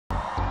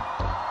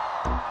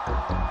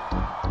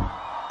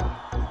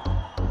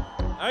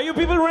Are you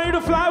people ready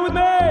to fly with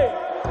me?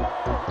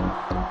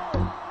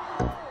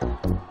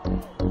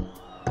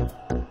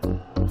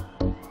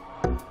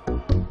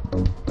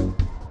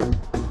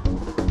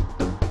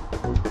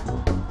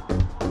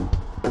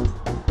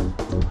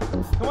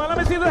 Come on, let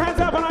me see the hands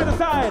up on either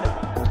side.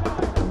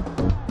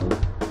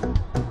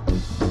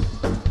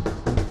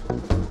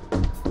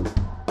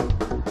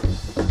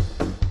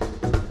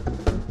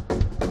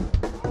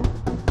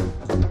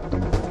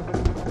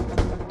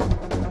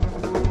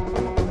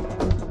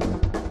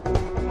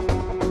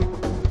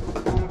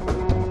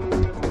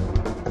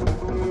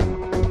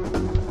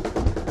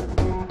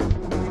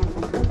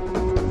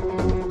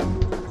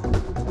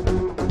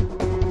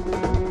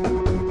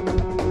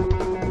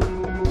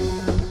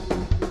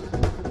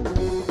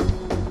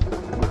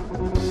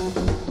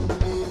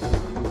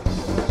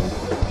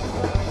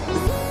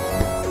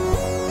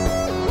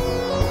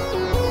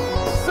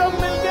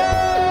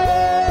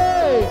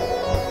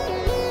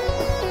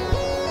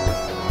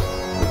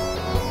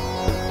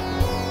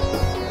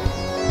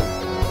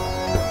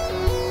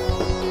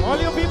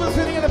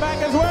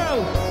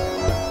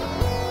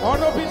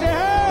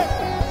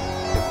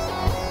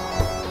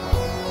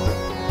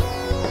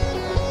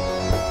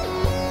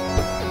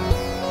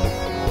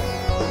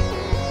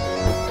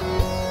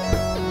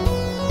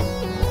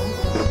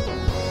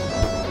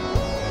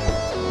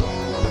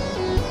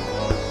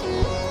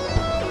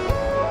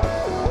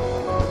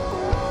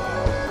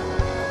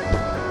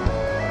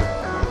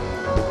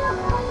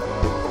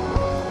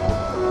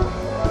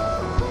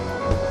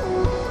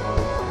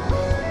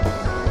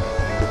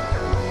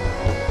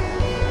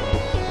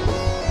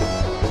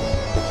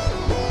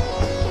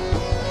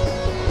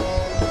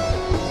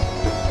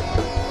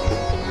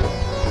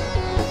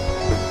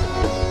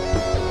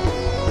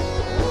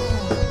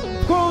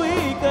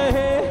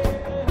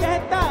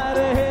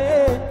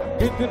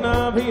 कितना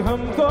भी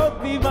हमको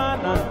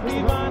दीवाना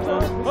दीवाना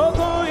ओ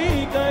कोई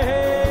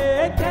कहे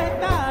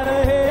कहता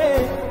रहे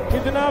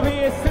कितना भी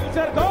ये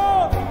सिलचर को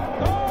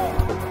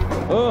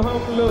ओ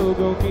हम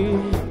लोगों की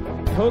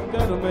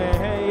ठोकर में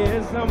है ये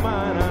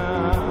ज़माना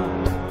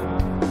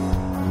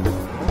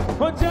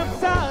ओ जब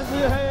साज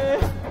है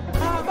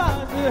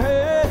आवाज है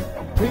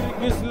फिर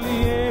किस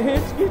लिए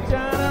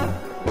हिचकिचाना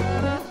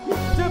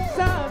जब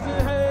साज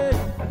है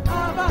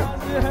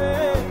आवाज है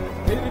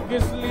फिर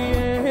किस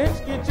लिए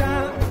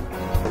हिचकिचाना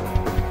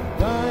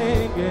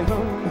गाएंगे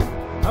हम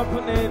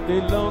अपने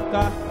दिलों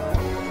का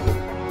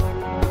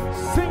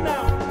Sing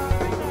now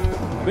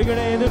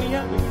बिगड़े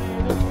दुनिया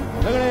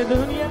बिगड़े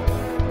दुनिया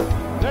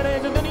बिगड़े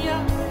दुनिया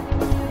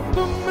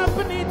तुम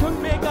अपनी धुन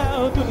में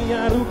गाओ दुनिया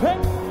रूठे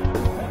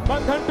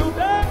बंधन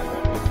टूटे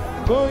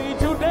कोई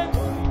छूटे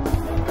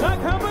ना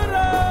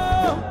घबरो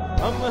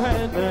हम है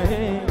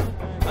नए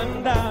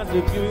अंदाज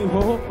क्यों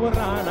हो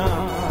पुराना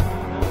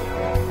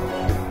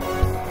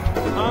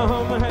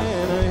हम है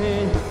नए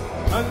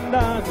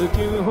अंदाज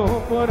क्यों हो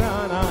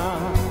पुराना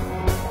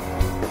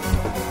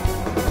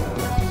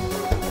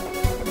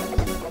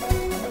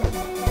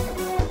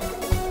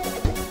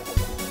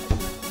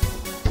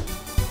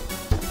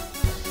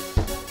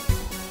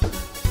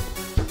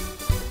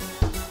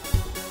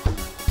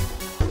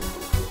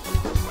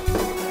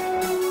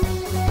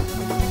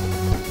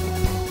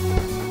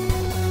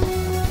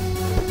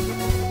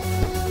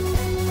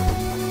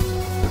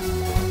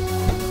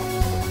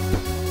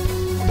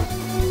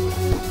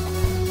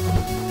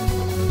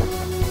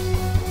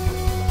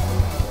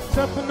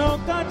सपनों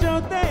का जो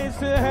देश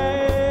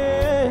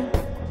है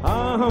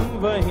हाँ हम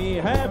वही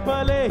है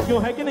पले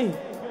क्यों है कि नहीं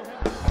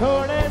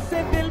थोड़े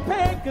से दिल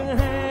फेंक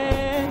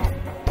हैं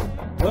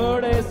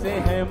थोड़े से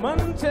है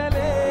मन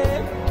चले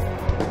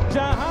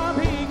जहाँ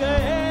भी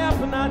गए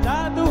अपना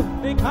जादू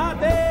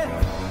दिखाते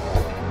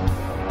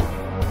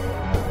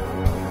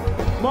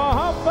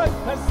मोहब्बत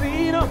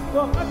हसीनों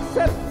को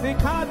अक्सर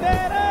सिखाते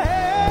रहे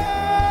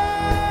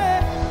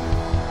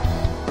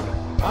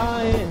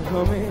आए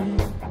हमें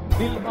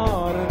दिल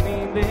और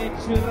नींदे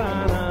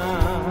चुराना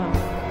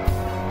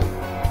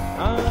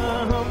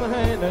हम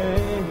है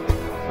नए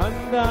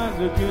अंदाज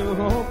क्यों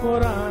हो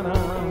पुराना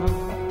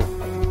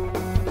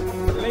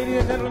Ladies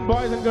and gentlemen,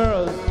 boys and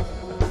girls,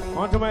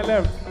 on to my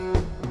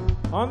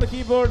left on the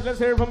keyboard, let's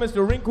hear it from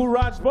Mr. Rinku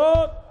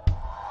Rajput.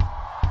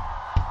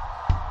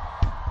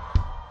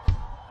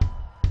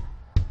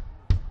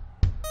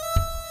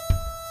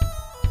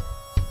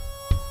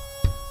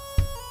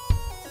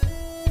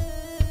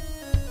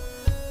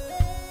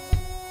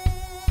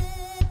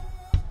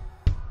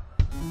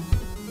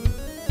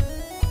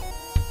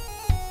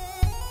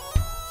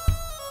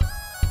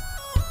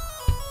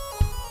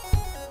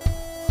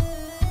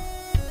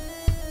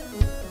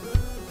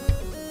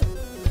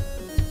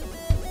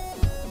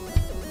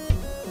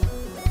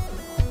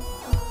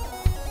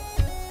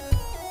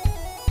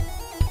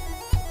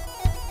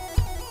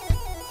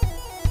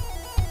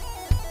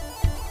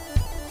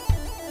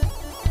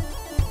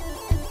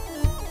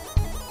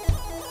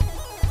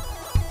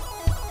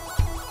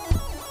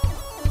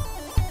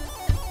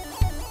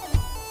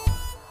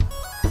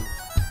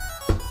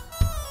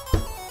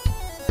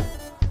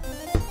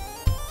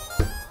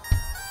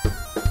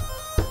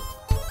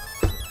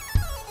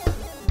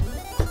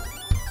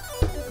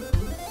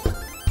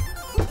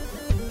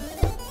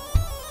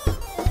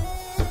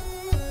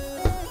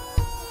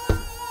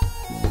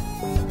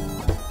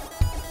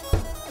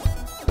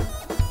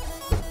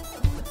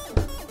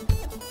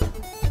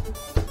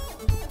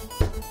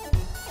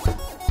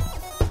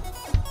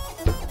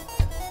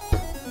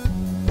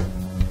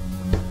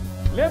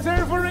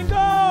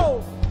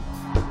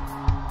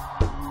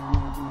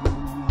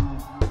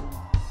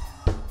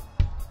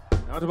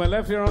 To my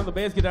left here on the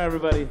bass guitar,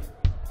 everybody.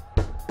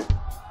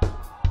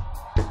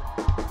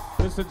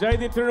 Mr.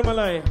 Jaideep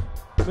Tirumalai.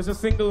 Mr.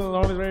 Single,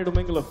 always ready to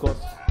mingle, of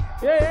course.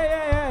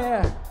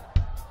 Yeah.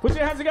 Put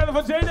your hands together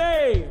for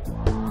Jaideep.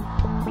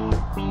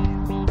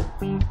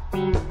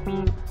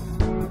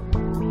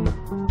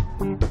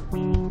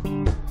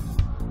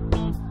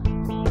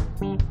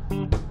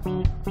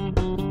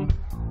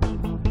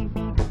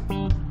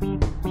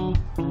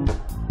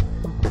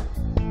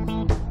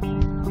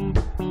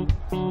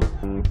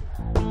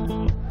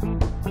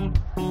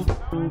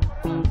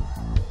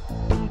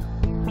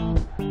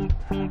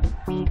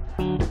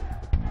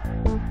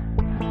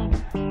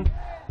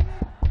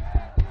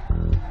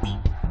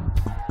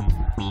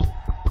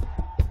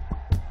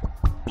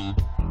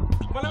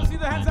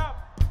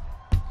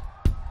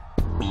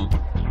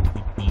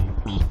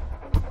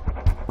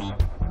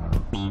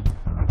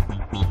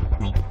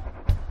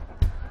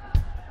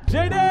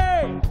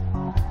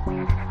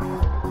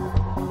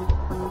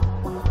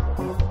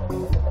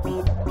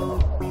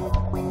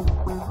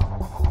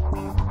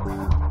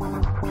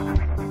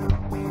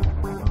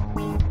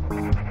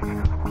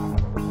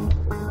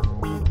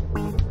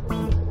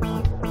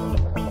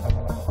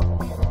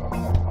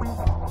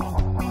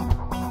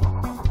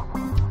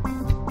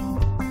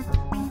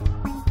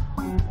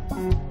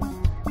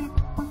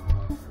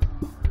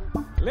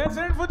 Let's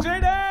hear it for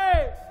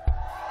Jaideep!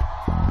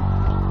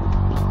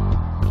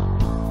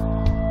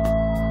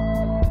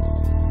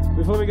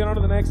 Before we get on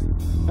to the next,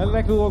 I'd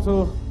like to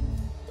also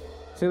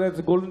say that it's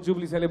a Golden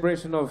Jubilee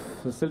celebration of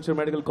Silchar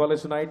Medical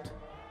College tonight.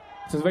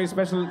 It's a very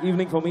special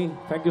evening for me.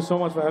 Thank you so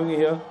much for having me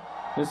here.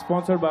 It's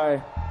sponsored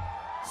by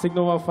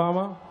Signova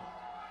Pharma.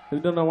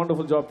 They've done a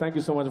wonderful job. Thank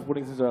you so much for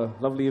putting such a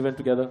lovely event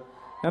together.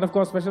 And of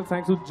course, special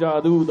thanks to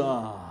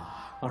Jaduda.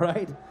 All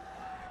right?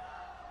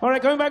 All right,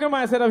 coming back on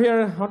my setup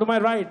here, onto my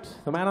right,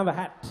 the man on the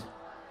hat.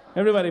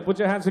 Everybody, put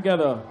your hands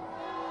together.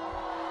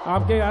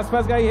 आपके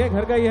आसपास का ही है,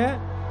 घर का ही है.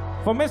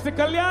 For Mr.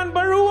 Kalyan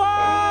Barua!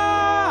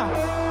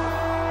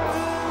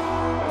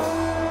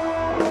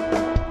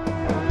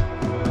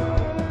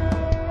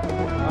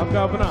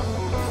 आपका अपना.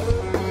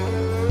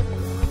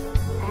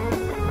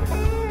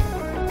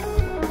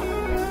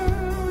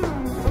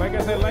 Like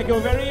I said, like your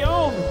very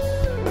own.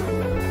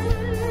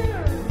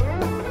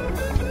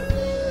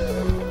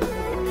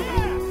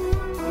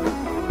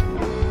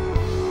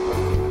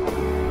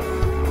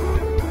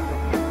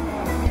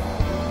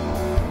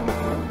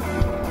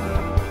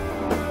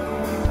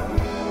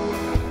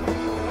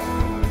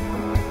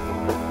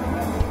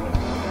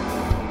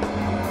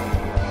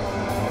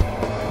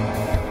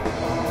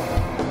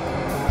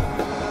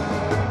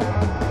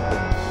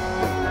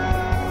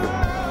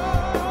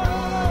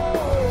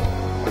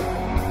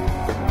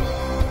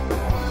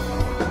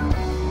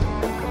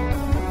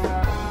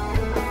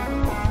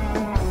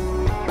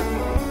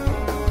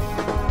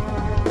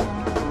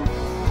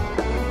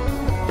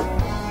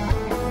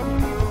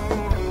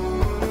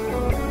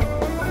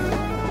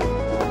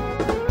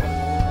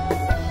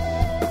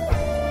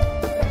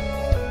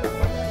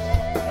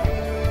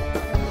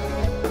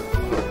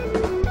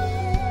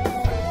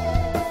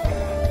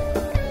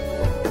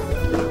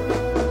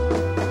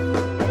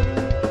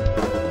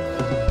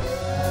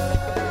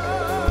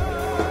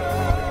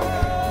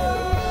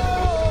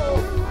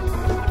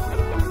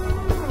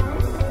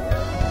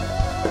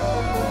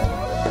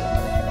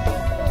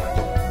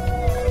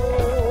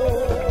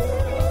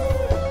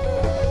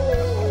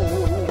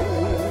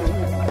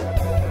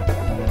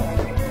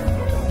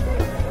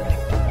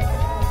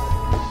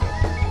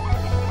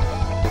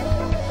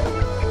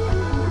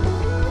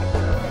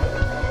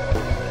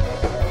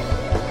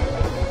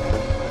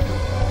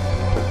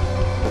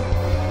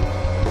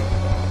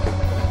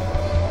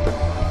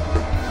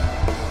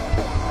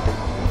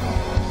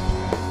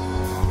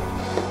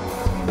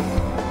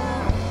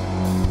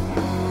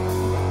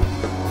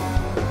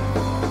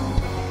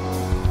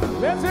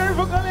 Let's hear it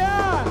for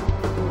Kalyan!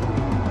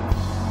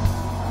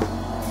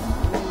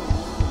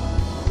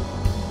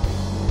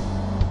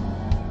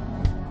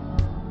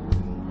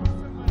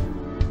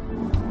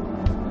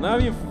 Now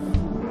you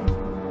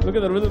look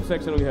at the rhythm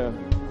section we have.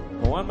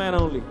 One man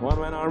only, one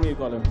man army you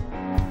call him.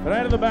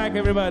 Right in the back,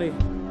 everybody.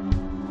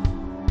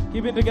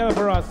 Keep it together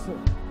for us.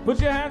 Put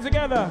your hands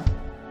together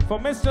for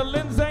Mr.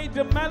 Lindsay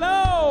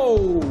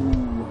DeMello.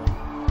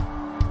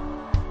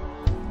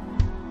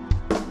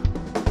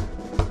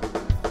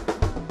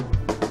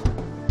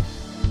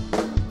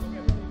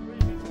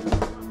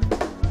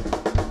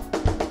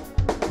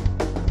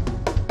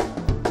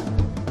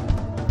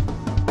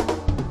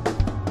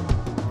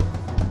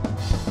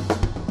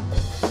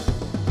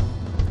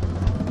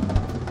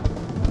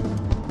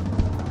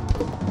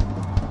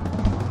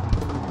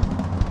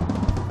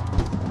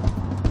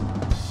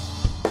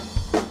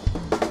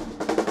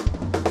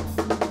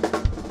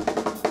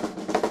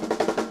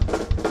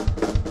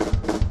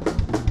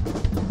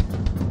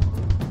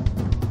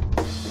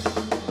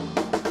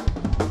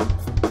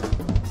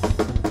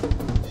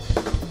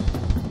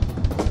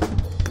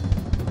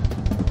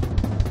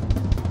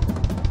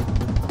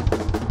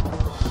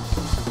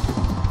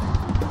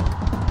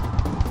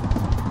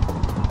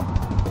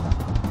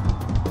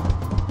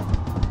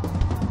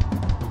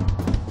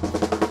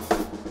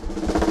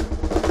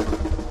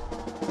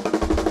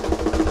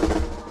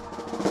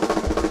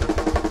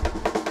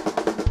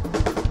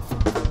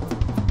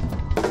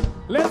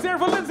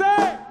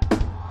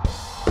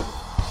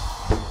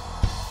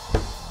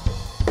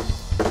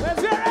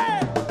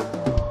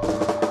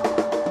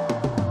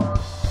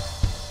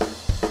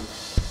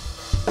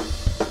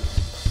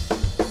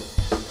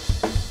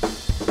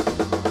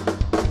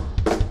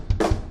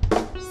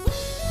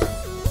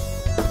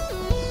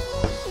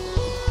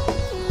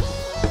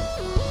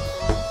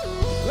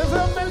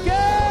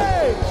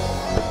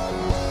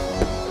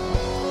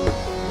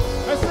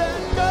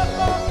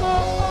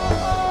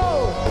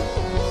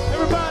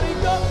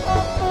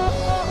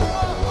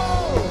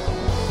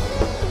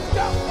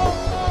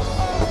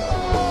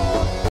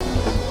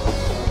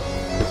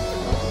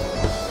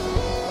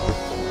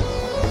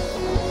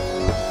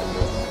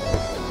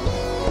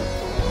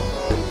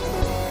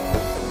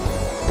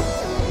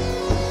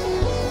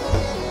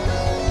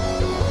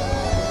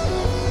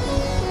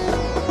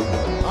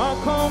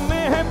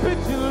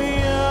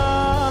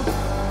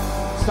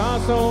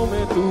 सांसों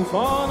में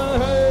तूफान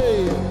है,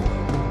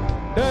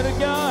 डर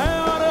क्या है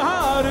और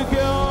हार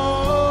क्या,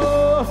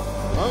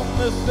 हम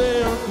इससे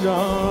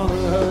अनजान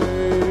है।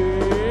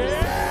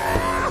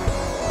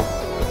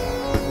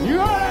 You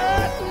got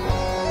it!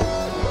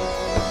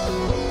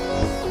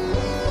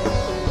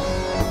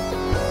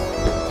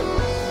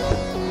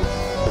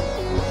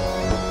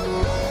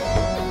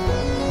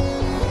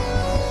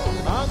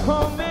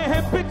 आंखों में है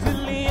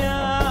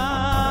बिजलियां,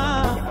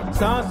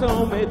 सांसों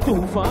में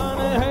तूफान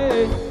है,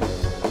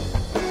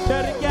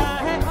 डर क्या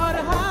है और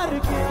हार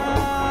क्या,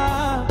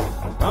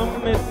 हम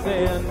इससे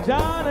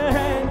अनजान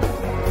है।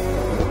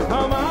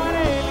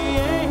 हमारे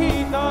लिए ही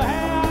तो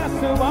है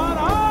आसमान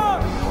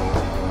और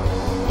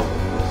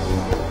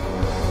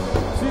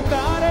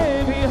सितारे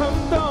भी हम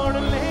तोड़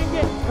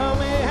लेंगे,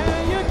 हमें है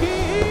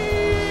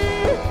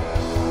यकीन।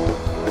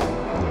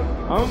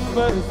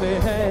 अंबर से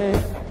है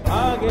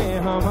आगे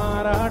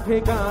हमारा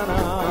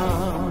ठिकाना,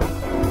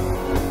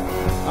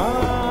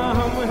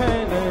 हम है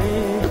नए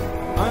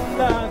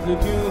अंदाज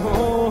क्यों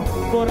हो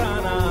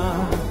पुराना।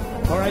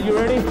 Alright, you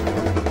ready?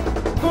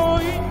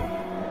 कोई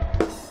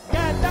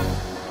कहता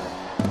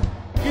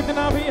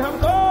कितना भी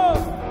हमको,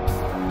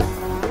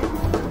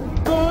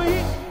 कोई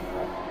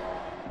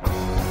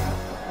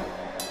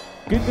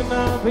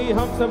कितना भी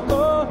हम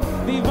सबको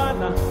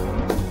दीवाना,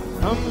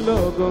 हम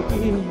लोगों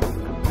की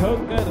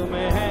ठोकर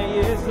में है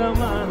ये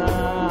जमाना।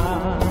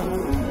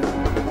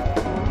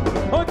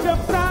 ओ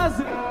जब साज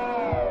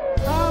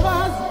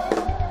आवाज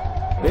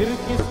फिर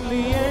किस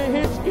लिए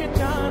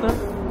हिचकिचाना,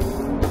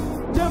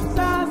 जब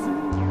साज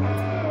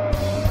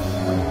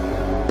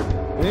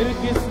फिर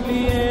किस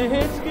लिए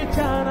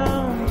हिचकिचाना,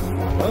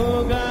 हो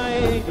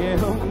गाएंगे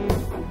हम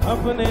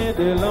अपने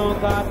दिलों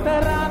का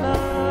तराना।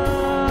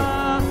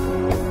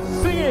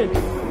 Sing it!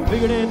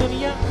 बिगड़े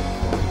दुनिया,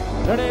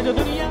 लड़े जो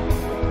दुनिया,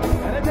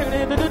 अरे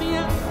झगड़े तो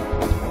दुनिया,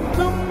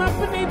 तुम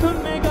अपनी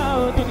धुन में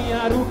गाओ,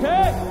 दुनिया रूठे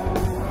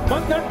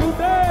बंधन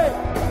टूटे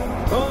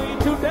कोई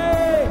छूटे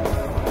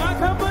ना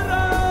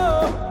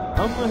घबराओ,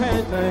 हम है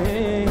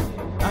नए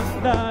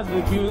अंदाज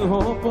क्यों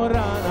हो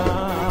पुराना,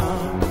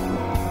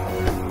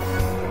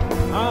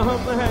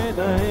 हम है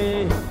नए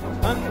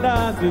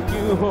अंदाज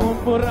क्यों हो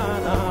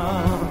पुराना।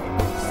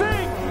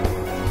 Sing!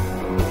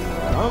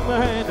 हम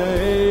है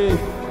नए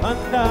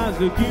अंदाज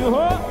क्यों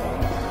हो,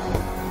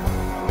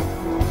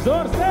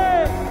 जोर से,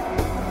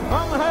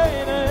 हम है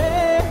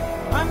नए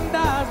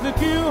अंदाज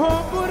क्यों हो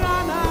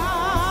पुराना,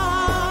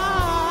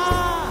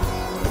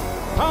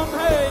 हम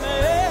है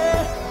नए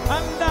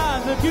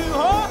अंदाज क्यों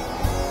हो,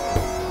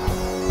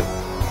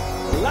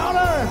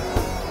 louder,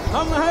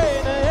 हम है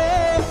नए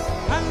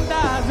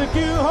अंदाज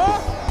क्यों हो।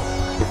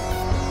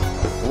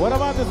 What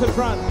about this in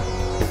front?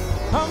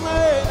 हम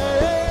है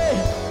नए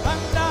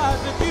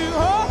अंदाज क्यों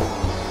हो,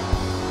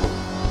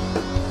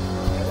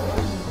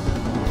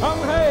 हम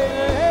है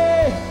नए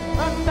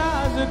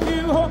अंदाज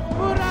क्यों हो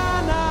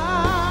पुराना।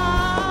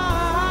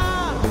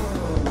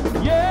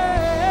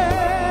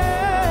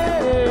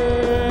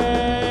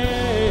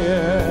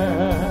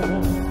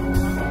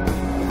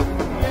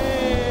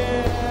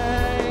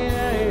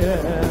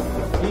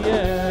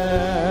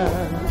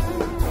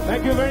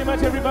 Thank you very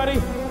much, everybody.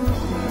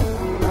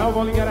 I hope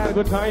all you guys had a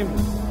good time.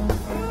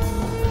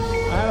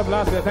 I had a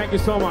blast there. Thank you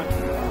so much.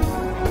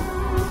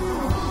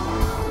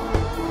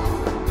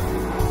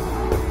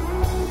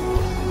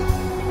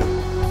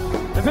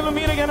 Until we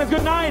meet again, it's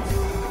good night.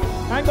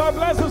 And God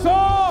bless us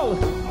all.